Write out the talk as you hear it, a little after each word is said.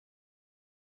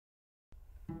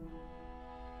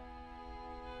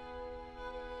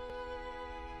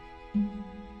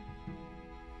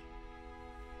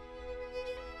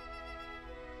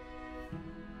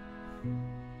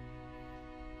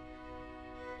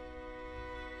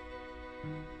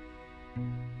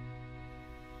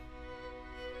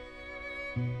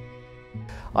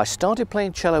I started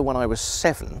playing cello when I was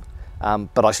 7,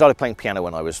 but I started playing piano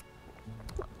when I was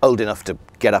old enough to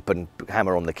get up and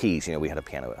hammer on the keys. You know, we had a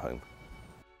piano at home.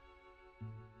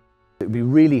 It would be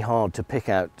really hard to pick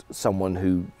out someone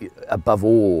who, above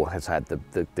all, has had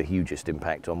the hugest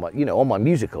impact on my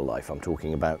musical life. I'm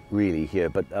talking about really here,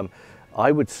 but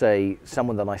I would say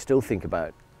someone that I still think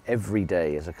about every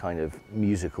day as a kind of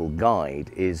musical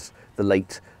guide is the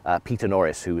late Peter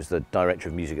Norris, who was the director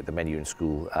of music at the Menuhin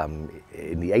School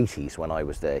in the 80s when I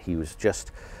was there. He was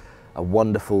just a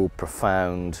wonderful,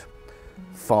 profound,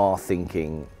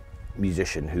 far-thinking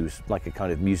musician who's like a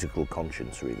kind of musical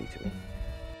conscience, really, to me.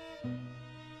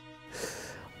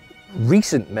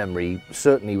 Recent memory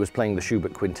certainly was playing the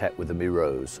Schubert Quintet with the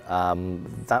Miros.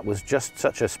 That was just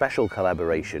such a special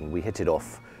collaboration. We hit it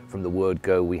off from the word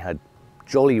go. We had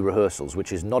jolly rehearsals,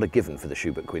 which is not a given for the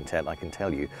Schubert Quintet, I can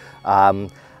tell you,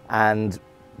 and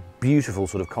beautiful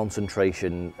sort of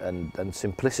concentration and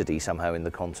simplicity somehow in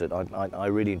the concert. I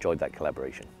really enjoyed that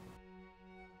collaboration.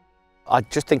 I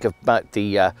just think about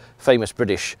the famous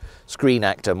British screen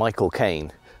actor Michael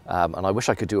Caine, and I wish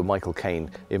I could do a Michael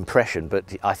Caine impression, but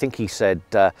I think he said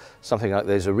something like,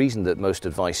 there's a reason that most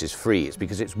advice is free, it's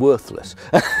because it's worthless.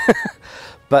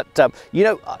 But, you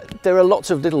know, there are lots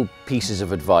of little pieces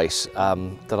of advice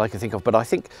that I can think of, but I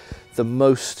think the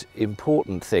most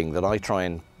important thing that I try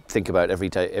and think about every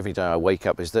day I wake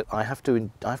up is that I have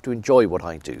to enjoy what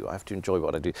I do. I have to enjoy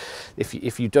what I do.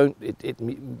 If you don't,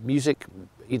 music,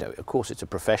 you know, of course it's a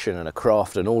profession and a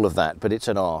craft and all of that, but it's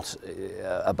an art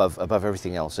above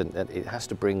everything else, and it has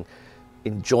to bring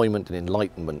enjoyment and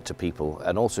enlightenment to people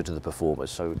and also to the performers.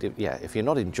 So yeah, if you're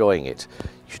not enjoying it,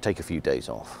 you should take a few days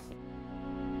off.